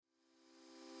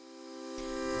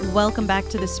Welcome back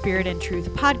to the Spirit and Truth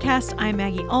podcast. I'm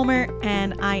Maggie Ulmer,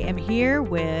 and I am here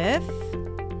with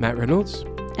Matt Reynolds,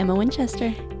 Emma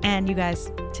Winchester. And you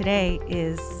guys, today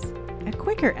is a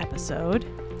quicker episode,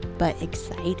 but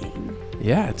exciting.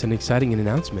 Yeah, it's an exciting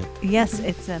announcement. Yes,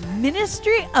 it's a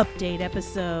ministry update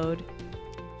episode.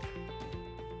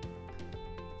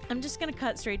 I'm just going to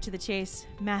cut straight to the chase.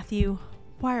 Matthew,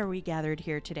 why are we gathered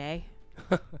here today?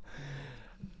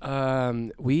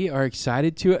 We are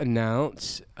excited to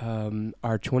announce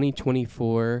our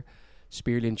 2024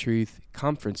 Spirit and Truth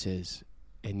conferences.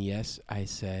 And yes, I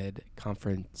said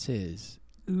conferences.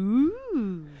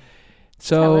 Ooh.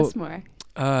 So, tell us more.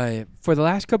 For the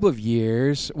last couple of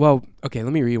years, well, okay,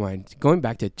 let me rewind. Going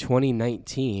back to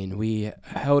 2019, we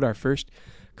held our first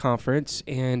conference,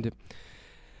 and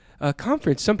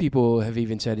conference, some people have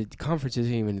even said conference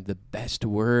isn't even the best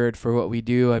word for what we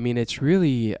do. I mean, it's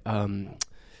really,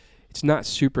 it's not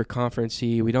super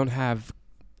conference-y. We don't have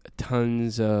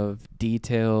tons of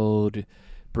detailed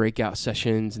breakout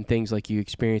sessions and things like you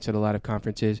experience at a lot of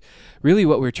conferences. Really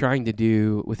what we're trying to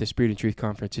do with the Spirit and Truth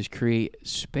Conference is create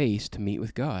space to meet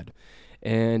with God.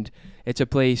 And it's a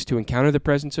place to encounter the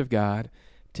presence of God,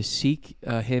 to seek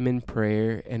Him in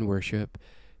prayer and worship,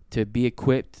 to be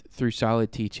equipped through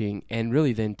solid teaching, and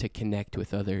really then to connect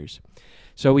with others.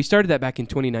 So we started that back in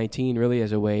 2019 really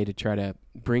as a way to try to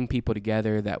bring people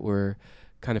together that were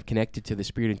kind of connected to the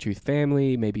Spirit and Truth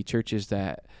family, maybe churches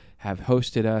that have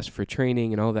hosted us for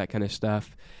training and all that kind of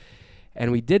stuff.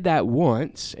 And we did that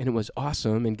once, and it was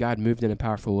awesome, and God moved in a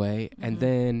powerful way. Mm-hmm. And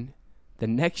then the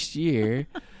next year,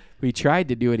 we tried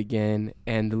to do it again,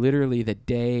 and literally the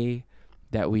day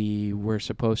that we were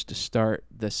supposed to start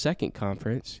the second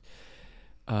conference,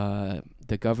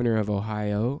 the governor of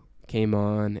Ohio came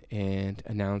on and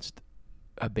announced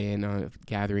a ban on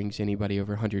gatherings, anybody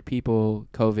over 100 people,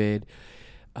 COVID.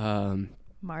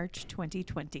 March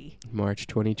 2020. March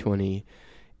 2020.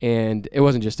 And it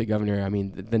wasn't just the governor. I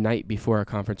mean, the night before our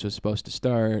conference was supposed to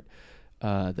start,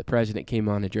 the president came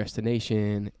on, addressed the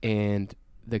nation, and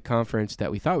the conference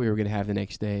that we thought we were going to have the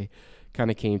next day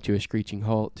kind of came to a screeching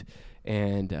halt.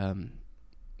 And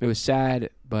it was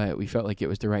sad, but we felt like it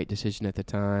was the right decision at the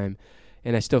time.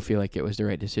 And I still feel like it was the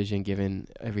right decision given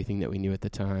everything that we knew at the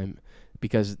time,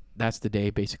 because that's the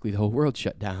day basically the whole world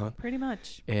shut down. Pretty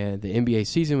much. And the NBA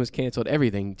season was canceled.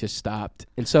 Everything just stopped.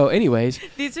 And so anyways.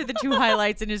 These are the two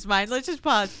highlights in his mind. Let's just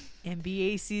pause.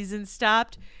 NBA season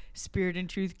stopped. Spirit and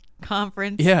Truth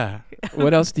Conference. Yeah.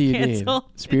 What else do you need? Canceled.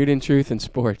 Spirit and Truth and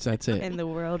sports. That's it. And the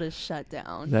world is shut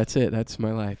down. That's it. That's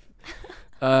my life.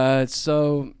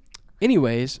 So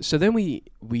anyways, so then we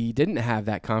didn't have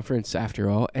that conference after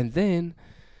all. And then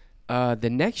the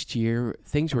next year,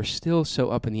 things were still so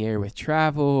up in the air with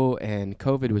travel, and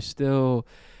COVID was still,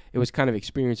 it was kind of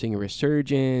experiencing a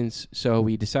resurgence. So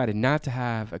we decided not to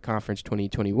have a conference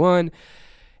 2021.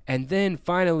 And then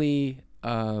finally,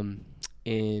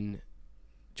 in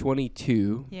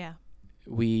 22,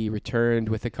 we returned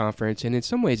with a conference. And in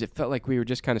some ways, it felt like we were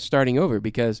just kind of starting over,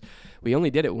 because we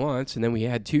only did it once, and then we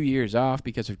had 2 years off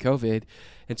because of COVID.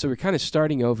 And so we're kind of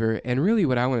starting over. And really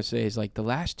what I want to say is, like, the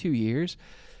last 2 years,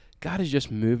 God has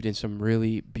just moved in some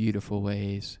really beautiful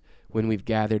ways when we've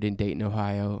gathered in Dayton,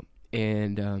 Ohio.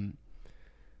 And,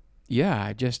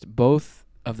 just both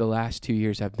of the last 2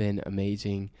 years have been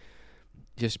amazing.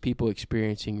 Just people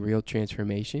experiencing real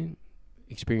transformation,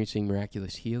 experiencing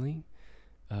miraculous healing,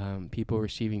 people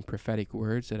receiving prophetic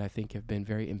words that I think have been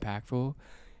very impactful,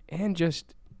 and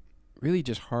just really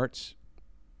just hearts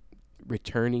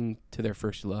returning to their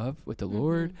first love with the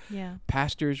Lord. Yeah.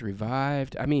 Pastors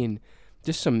revived. I mean,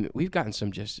 we've gotten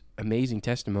some just amazing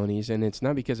testimonies, and it's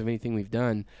not because of anything we've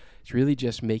done. It's really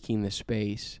just making the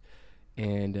space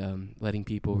and letting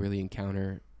people really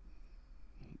encounter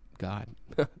God.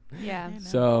 Yeah.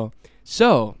 Amen.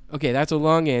 So, okay, that's a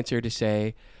long answer to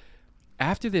say,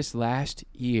 after this last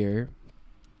year,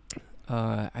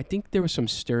 I think there was some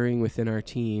stirring within our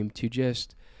team to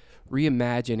just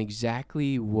reimagine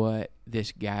exactly what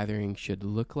this gathering should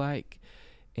look like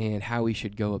and how we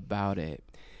should go about it.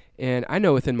 And I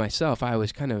know within myself, I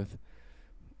was kind of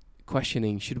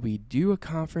questioning, should we do a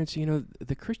conference? You know,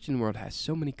 the Christian world has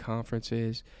so many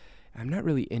conferences. I'm not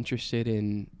really interested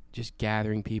in just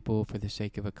gathering people for the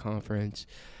sake of a conference.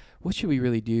 What should we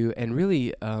really do? And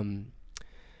really,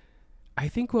 I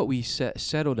think what we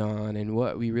settled on and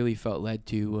what we really felt led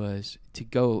to was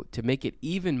to make it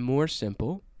even more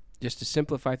simple, just to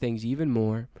simplify things even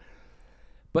more,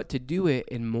 but to do it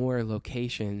in more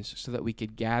locations so that we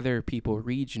could gather people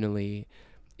regionally.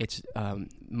 It's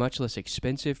much less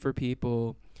expensive for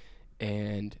people,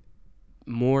 and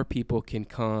more people can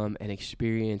come and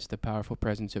experience the powerful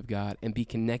presence of God and be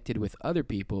connected with other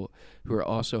people who are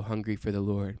also hungry for the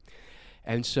Lord.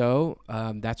 And so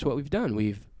that's what we've done.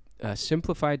 We've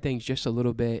simplified things just a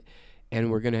little bit,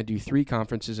 and we're going to do 3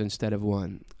 conferences instead of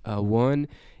one. One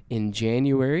in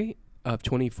January of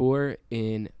 24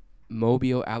 in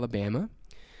Mobile, Alabama.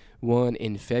 One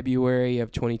in February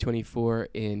of 2024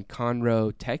 in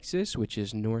Conroe, Texas, which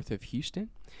is north of Houston.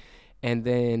 And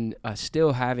then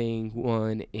still having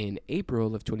one in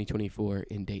April of 2024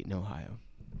 in Dayton, Ohio.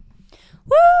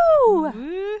 Woo!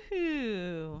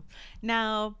 Woohoo!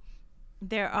 Now,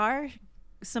 there are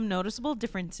some noticeable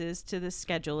differences to the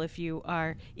schedule if you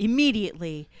are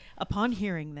immediately, upon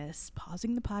hearing this,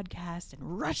 pausing the podcast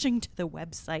and rushing to the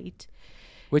website.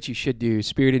 Which you should do,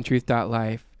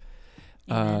 spiritandtruth.life.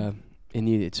 Amen. And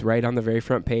it's right on the very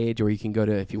front page, or you can go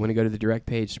to, if you want to go to the direct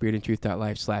page,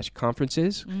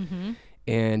 spiritandtruth.life/conferences. Mm-hmm.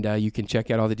 And you can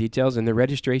check out all the details. And the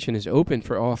registration is open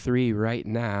for all 3 right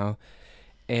now.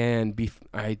 And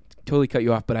I totally cut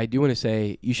you off, but I do want to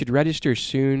say you should register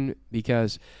soon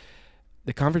because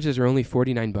the conferences are only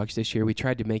 $49 this year. We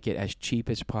tried to make it as cheap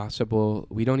as possible.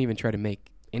 We don't even try to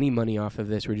make any money off of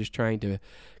this. We're just trying to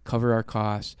cover our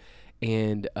costs.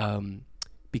 And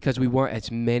because we want as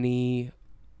many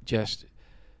just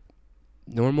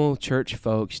normal church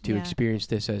folks to experience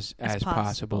this as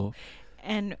possible.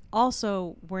 And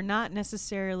also, we're not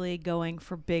necessarily going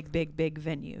for big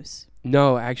venues.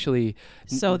 No, actually.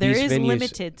 So there is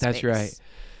limited space. That's right.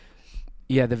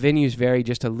 Yeah, the venues vary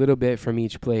just a little bit from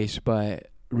each place, but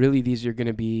really these are going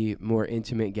to be more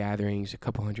intimate gatherings, a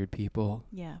couple hundred people.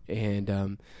 Yeah.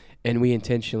 And we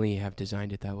intentionally have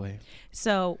designed it that way.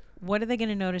 So what are they going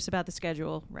to notice about the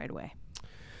schedule right away?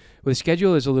 Well, the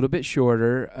schedule is a little bit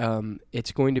shorter.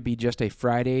 It's going to be just a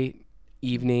Friday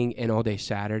evening and all day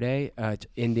Saturday. It's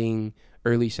ending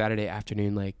early Saturday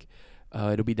afternoon.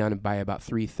 It'll be done by about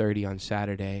 3:30 on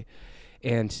Saturday.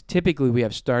 And typically we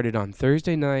have started on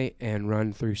Thursday night and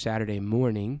run through Saturday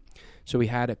morning. So we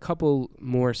had a couple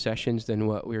more sessions than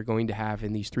what we were going to have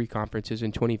in these 3 conferences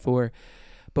in 24.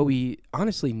 But we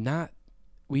honestly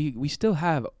we still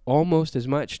have almost as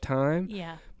much time.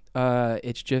 Yeah.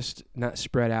 It's just not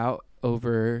spread out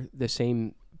over the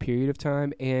same period of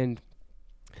time. And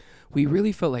we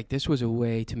really felt like this was a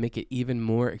way to make it even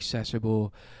more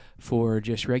accessible for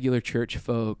just regular church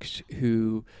folks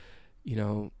who,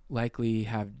 likely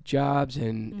have jobs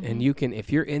and you can, if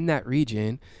you're in that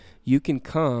region, you can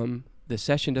come. The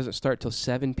session doesn't start till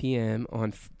 7 p.m.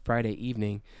 on Friday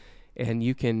evening, and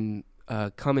you can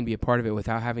come and be a part of it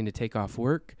without having to take off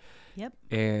work. Yep.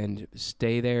 And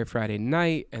stay there Friday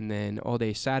night and then all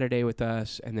day Saturday with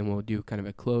us, and then we'll do kind of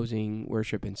a closing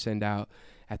worship and send out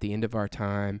at the end of our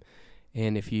time.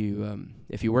 And if you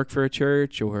work for a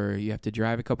church or you have to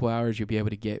drive a couple hours, you'll be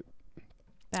able to get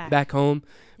back home,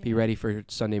 be ready for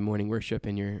Sunday morning worship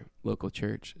in your local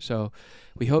church. So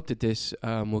we hope that this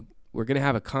we're going to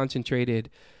have a concentrated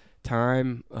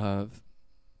time of,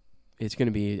 it's going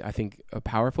to be, I think, a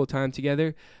powerful time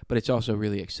together, but it's also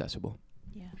really accessible.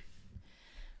 Yeah.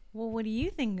 Well, what do you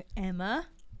think, Emma?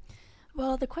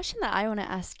 Well, the question that I want to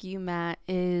ask you, Matt,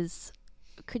 is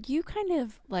could you kind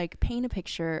of paint a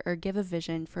picture or give a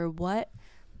vision for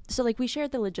we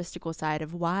shared the logistical side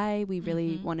of why we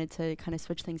really wanted to kind of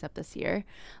switch things up this year,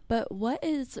 but what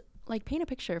is, paint a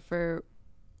picture for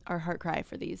our heart cry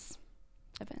for these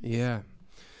events? Yeah.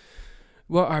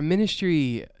 Well, our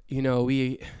ministry,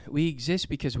 we exist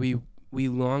because we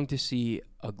long to see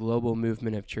a global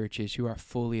movement of churches who are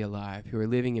fully alive, who are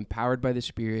living empowered by the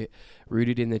Spirit,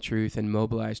 rooted in the truth, and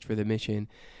mobilized for the mission.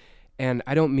 And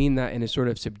I don't mean that in a sort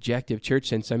of subjective church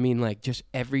sense. I mean just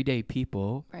everyday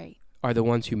people are the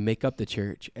ones who make up the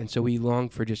church. And so we long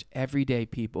for just everyday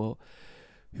people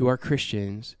who are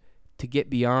Christians to get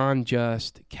beyond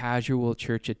just casual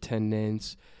church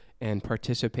attendance and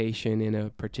participation in a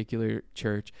particular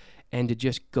church, and to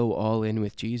just go all in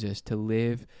with Jesus, to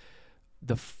live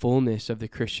the fullness of the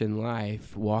Christian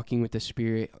life, walking with the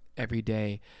Spirit every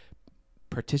day,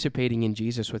 participating in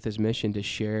Jesus with his mission to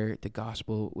share the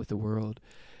gospel with the world,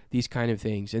 these kind of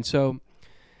things. And so,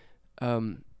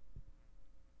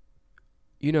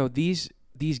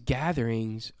 these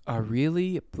gatherings are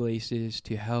really places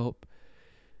to help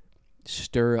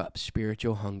stir up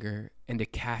spiritual hunger and to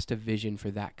cast a vision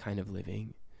for that kind of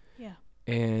living. Yeah.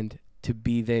 And to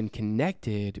be then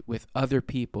connected with other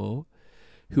people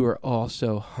who are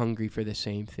also hungry for the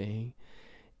same thing.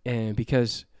 And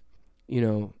because,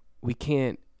 we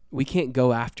can't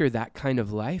go after that kind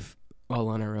of life all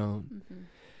on our own. Mm-hmm.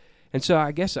 And so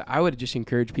I guess I would just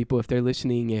encourage people, if they're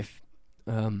listening, if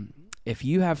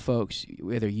you have folks,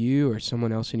 whether you or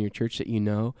someone else in your church that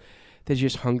that's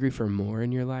just hungry for more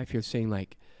in your life. You're saying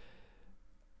like,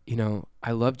 you know,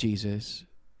 I love Jesus.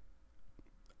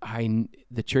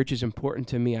 The church is important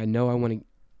to me. I know I want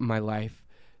my life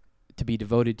to be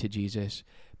devoted to Jesus,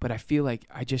 but I feel like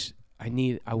I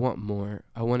want more.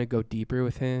 I want to go deeper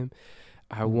with him.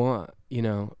 I want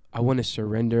to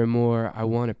surrender more. I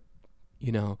want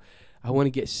to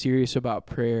get serious about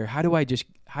prayer. How do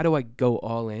I go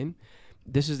all in?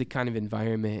 This is the kind of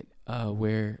environment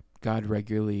where God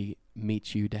regularly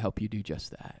meets you to help you do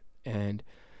just that. And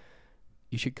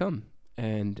you should come.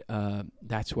 And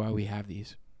that's why we have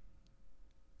these.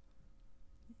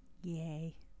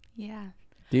 Yay. Yeah.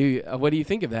 What do you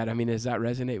think of that? I mean, does that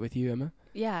resonate with you, Emma?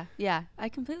 Yeah, I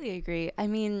completely agree. I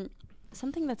mean,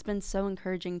 something that's been so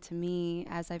encouraging to me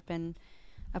as I've been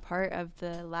a part of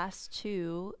the last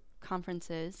 2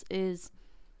 conferences is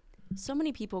so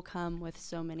many people come with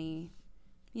so many,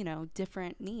 you know,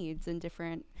 different needs and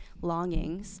different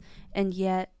longings, and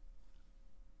yet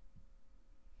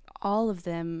all of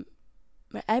them,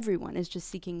 everyone is just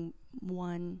seeking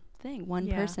one thing, one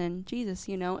person, Jesus,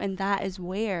 you know, and that is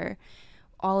where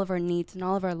all of our needs and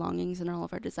all of our longings and all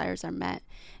of our desires are met.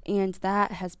 And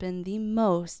that has been the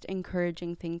most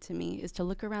encouraging thing to me, is to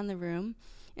look around the room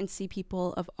and see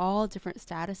people of all different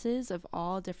statuses, of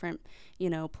all different,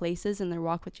 you know, places in their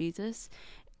walk with Jesus.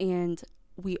 And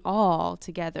we all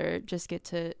together just get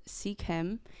to seek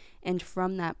him. And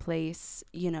from that place,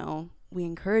 you know, we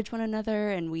encourage one another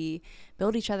and we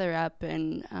build each other up,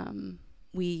 and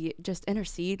we just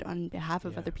intercede on behalf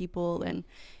of other people. And,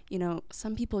 you know,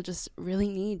 some people just really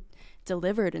need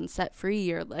delivered and set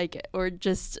free, or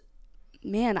just,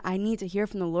 man, I need to hear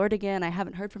from the Lord again. I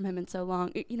haven't heard from him in so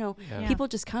long. You know, people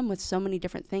just come with so many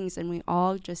different things, and we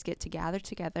all just get to gather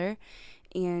together.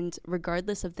 And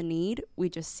regardless of the need, we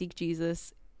just seek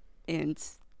Jesus, and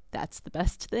that's the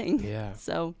best thing. Yeah.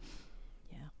 So,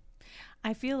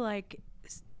 I feel like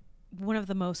one of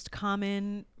the most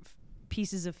common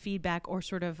pieces of feedback or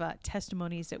sort of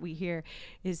testimonies that we hear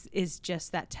is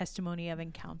just that testimony of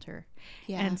encounter.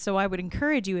 Yeah. And so I would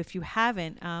encourage you, if you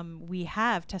haven't, we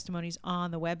have testimonies on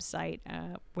the website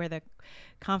where the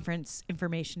conference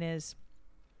information is.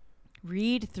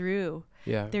 Read through.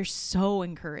 Yeah. They're so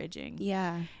encouraging.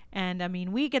 Yeah. And I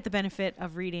mean, we get the benefit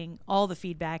of reading all the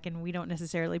feedback, and we don't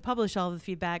necessarily publish all of the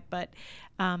feedback, but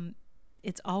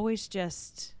it's always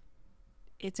just,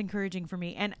 it's encouraging for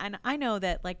me. And I know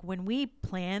that, like, when we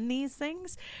plan these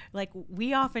things, like,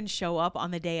 we often show up on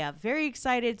the day of very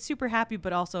excited, super happy,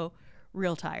 but also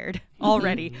real tired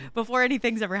already. Before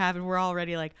anything's ever happened, we're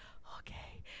already like,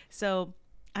 okay. So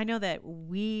I know that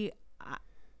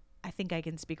I think I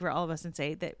can speak for all of us and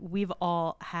say that we've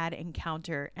all had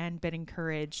encounter and been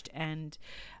encouraged and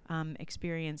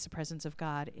experienced the presence of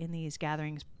God in these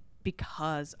gatherings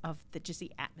because of just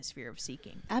the atmosphere of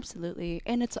seeking. Absolutely.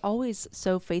 And it's always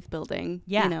so faith building.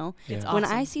 Yeah. You know, It's when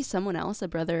awesome. I see someone else, a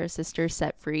brother or sister,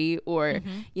 set free, or,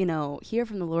 you know, hear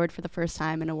from the Lord for the first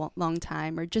time in a long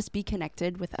time, or just be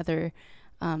connected with other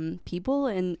people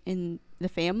in the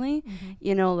family,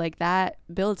 you know, like, that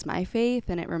builds my faith,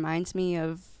 and it reminds me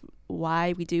of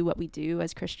why we do what we do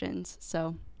as Christians.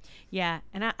 So Yeah,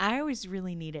 and I always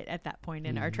really need it at that point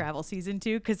in our travel season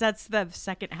too, because that's the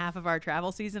second half of our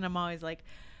travel season. I'm always like,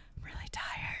 I'm really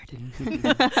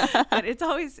tired, but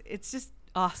it's just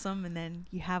awesome. And then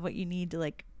you have what you need to,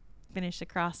 like, finish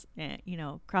cross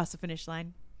the finish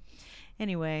line.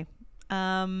 Anyway,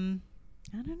 I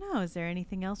don't know. Is there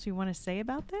anything else we want to say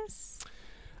about this?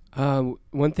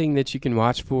 One thing that you can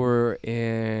watch for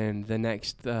in the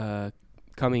next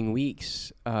coming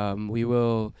weeks, we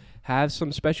will have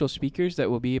some special speakers that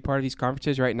will be a part of these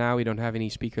conferences. Right now, we don't have any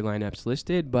speaker lineups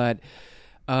listed, but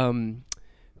one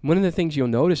of the things you'll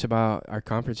notice about our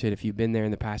conference, if you've been there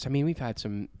in the past, I mean, we've had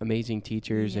some amazing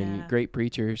teachers and great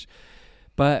preachers,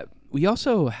 but we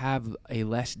also have a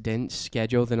less dense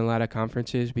schedule than a lot of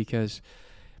conferences, because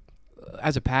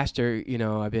as a pastor, you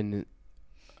know, I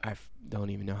don't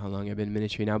even know how long I've been in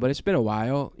ministry now, but it's been a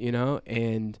while, you know,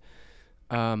 and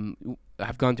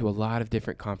I've gone to a lot of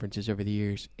different conferences over the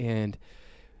years, and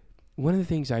one of the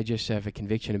things I just have a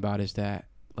conviction about is that,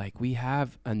 like, we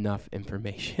have enough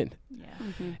information.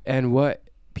 Yeah. And what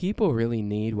people really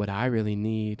need, what I really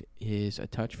need, is a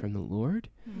touch from the Lord.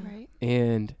 right.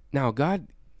 And now God,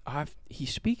 he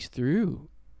speaks through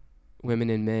women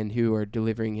and men who are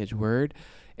delivering his word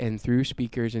and through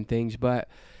speakers and things, but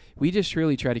we just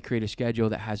really try to create a schedule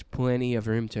that has plenty of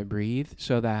room to breathe,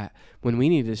 so that when we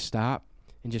need to stop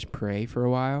and just pray for a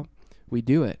while, we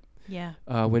do it. Yeah.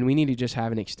 When we need to just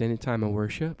have an extended time of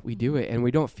worship, we do it. And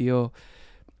we don't feel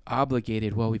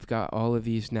obligated. Well, we've got all of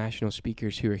these national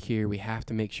speakers who are here. We have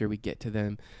to make sure we get to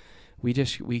them.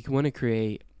 we want to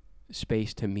create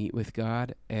space to meet with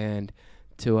God, and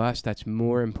to us that's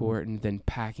more important than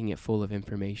packing it full of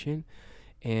information.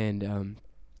 And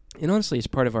honestly, it's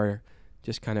part of our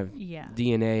just kind of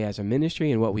DNA as a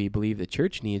ministry, and what we believe the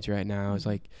church needs right now is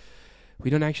like, we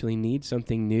don't actually need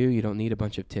something new. You don't need a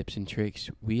bunch of tips and tricks.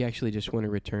 We actually just want to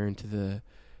return to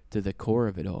the core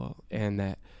of it all, and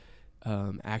that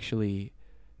actually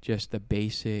just the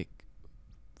basic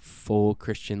full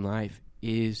Christian life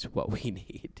is what we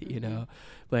need, you know?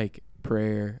 Like,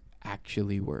 prayer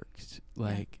actually works.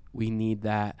 Like, we need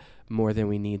that more than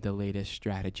we need the latest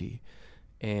strategy.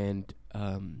 And,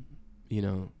 you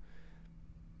know,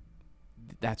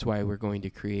 that's why we're going to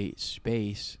create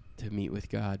space to meet with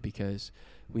God, because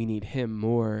we need him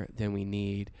more than we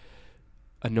need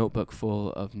a notebook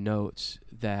full of notes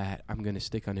that I'm going to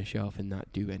stick on a shelf and not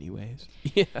do anyways.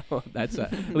 You know, that's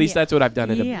at least that's what I've done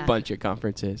at a bunch of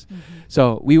conferences.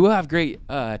 So we will have great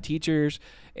teachers,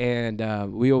 and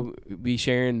we'll be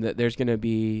sharing that there's going to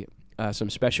be some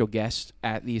special guests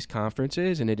at these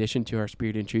conferences in addition to our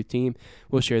Spirit and Truth team.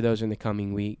 We'll share those in the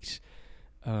coming weeks.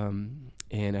 And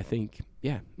I think,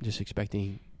 just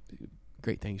expecting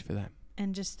great things for that.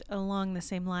 And just along the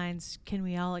same lines, can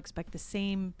we all expect the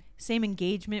same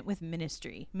engagement with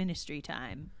ministry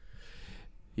time?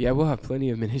 Yeah, we'll have plenty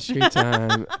of ministry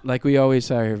time. Like we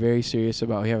always are very serious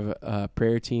about. We have a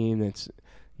prayer team that's,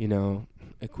 you know,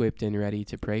 equipped and ready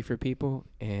to pray for people,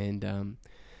 and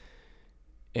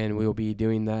we'll be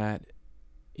doing that,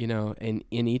 you know, and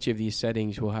in each of these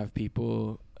settings we'll have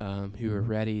people who are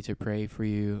ready to pray for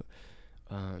you,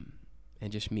 and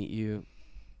just meet you,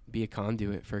 be a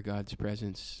conduit for God's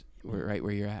presence right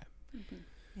where you're at.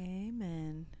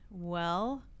 Amen.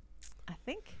 Well, I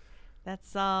think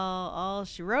that's all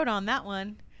she wrote on that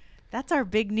one. That's our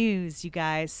big news, you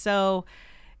guys. So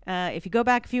if you go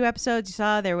back a few episodes, you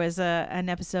saw there was an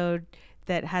episode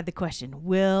that had the question,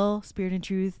 will Spirit and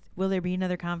Truth, will there be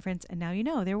another conference? And now you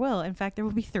know there will. In fact, there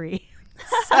will be 3.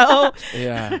 So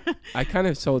yeah, I kind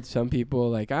of told some people,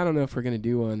 like, I don't know if we're going to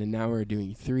do one, and now we're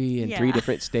doing 3 in 3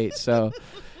 different states. So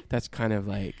that's kind of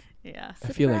like, I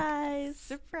feel like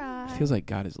surprise. It feels like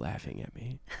God is laughing at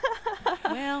me.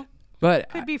 Well, but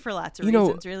could be for lots of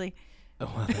reasons, really. Oh,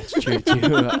 well, that's true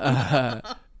too.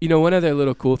 You know, one other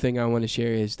little cool thing I want to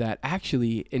share is that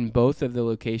actually in both of the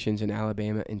locations in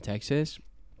Alabama and Texas,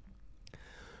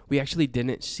 we actually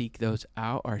didn't seek those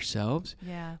out ourselves.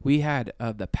 Yeah. We had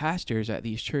the pastors at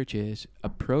these churches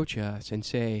approach us and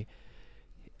say,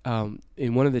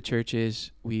 in one of the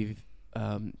churches, we've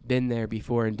been there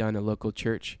before and done a local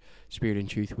church Spirit and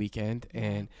Truth weekend,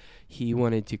 and he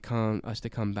wanted us to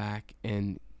come back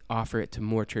and offer it to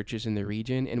more churches in the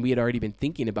region. And we had already been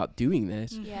thinking about doing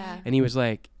this. Yeah. And he was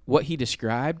like, what he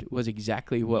described was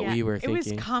exactly what we were thinking.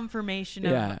 It was confirmation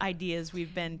of ideas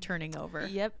we've been turning over.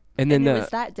 Yep. And then it was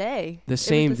that day. The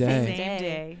same day. Same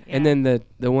day. Yeah. And then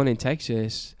the one in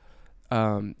Texas,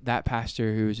 that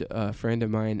pastor who's a friend of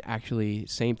mine, actually,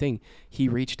 same thing. He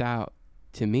reached out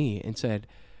to me and said,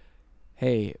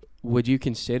 hey, would you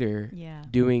consider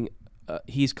doing,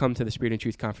 he's come to the Spirit and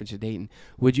Truth Conference in Dayton.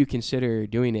 Would you consider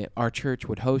doing it? Our church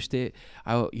would host it.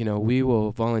 We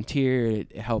will volunteer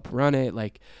to help run it.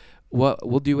 Like,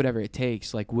 we'll do whatever it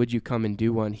takes. Like, would you come and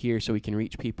do one here so we can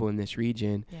reach people in this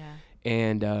region? Yeah.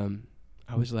 And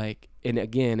I was like, and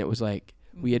again, it was like,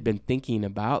 we had been thinking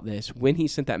about this. When he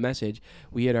sent that message,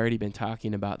 we had already been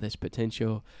talking about this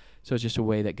potential. So it's just a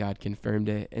way that God confirmed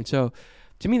it. And so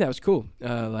to me, that was cool.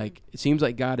 Like, it seems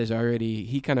like God has already,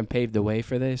 he kind of paved the way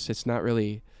for this. It's not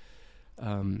really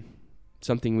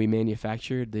something we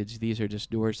manufactured. These are just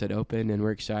doors that open, and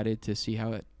we're excited to see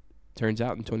how it turns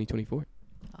out in 2024.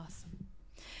 Awesome.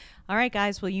 All right,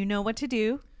 guys. Well, you know what to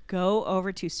do. Go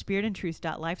over to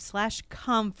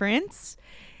spiritandtruth.life/conference.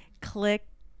 Click.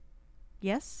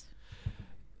 Yes?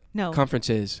 No.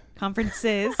 Conferences.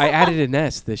 I added an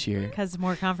S this year. Because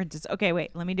more conferences. Okay,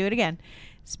 wait. Let me do it again.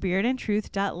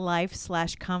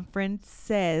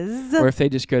 spiritandtruth.life/conferences. Or if they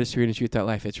just go to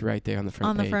spiritandtruth.life, it's right there on the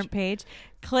front page. On the front page.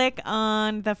 Click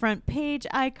on the front page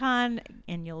icon,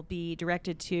 and you'll be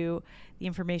directed to the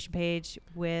information page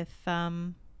with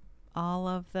all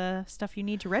of the stuff you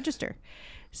need to register.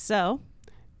 So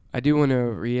I do want to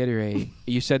reiterate,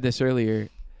 you said this earlier,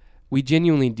 we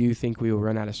genuinely do think we will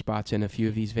run out of spots in a few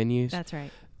of these venues. That's right.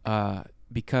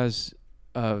 Because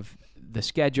of the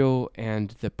schedule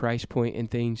and the price point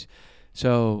and things.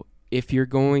 So if you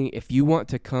want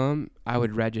to come, I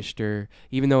would register.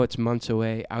 Even though it's months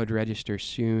away, I would register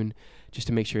soon just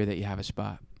to make sure that you have a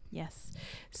spot. Yes.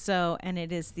 So, and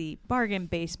it is the bargain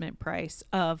basement price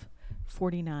of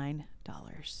 $49.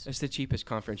 It's the cheapest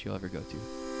conference you'll ever go to.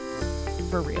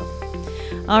 For real.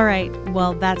 All right.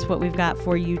 Well, that's what we've got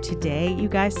for you today. You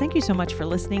guys, thank you so much for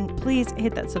listening. Please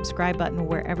hit that subscribe button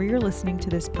wherever you're listening to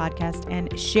this podcast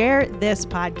and share this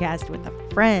podcast with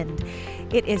a friend.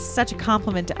 It is such a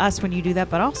compliment to us when you do that,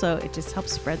 but also it just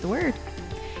helps spread the word.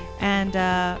 And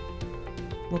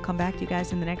we'll come back to you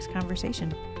guys in the next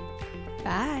conversation.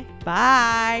 Bye.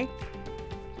 Bye.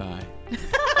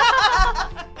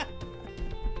 Bye.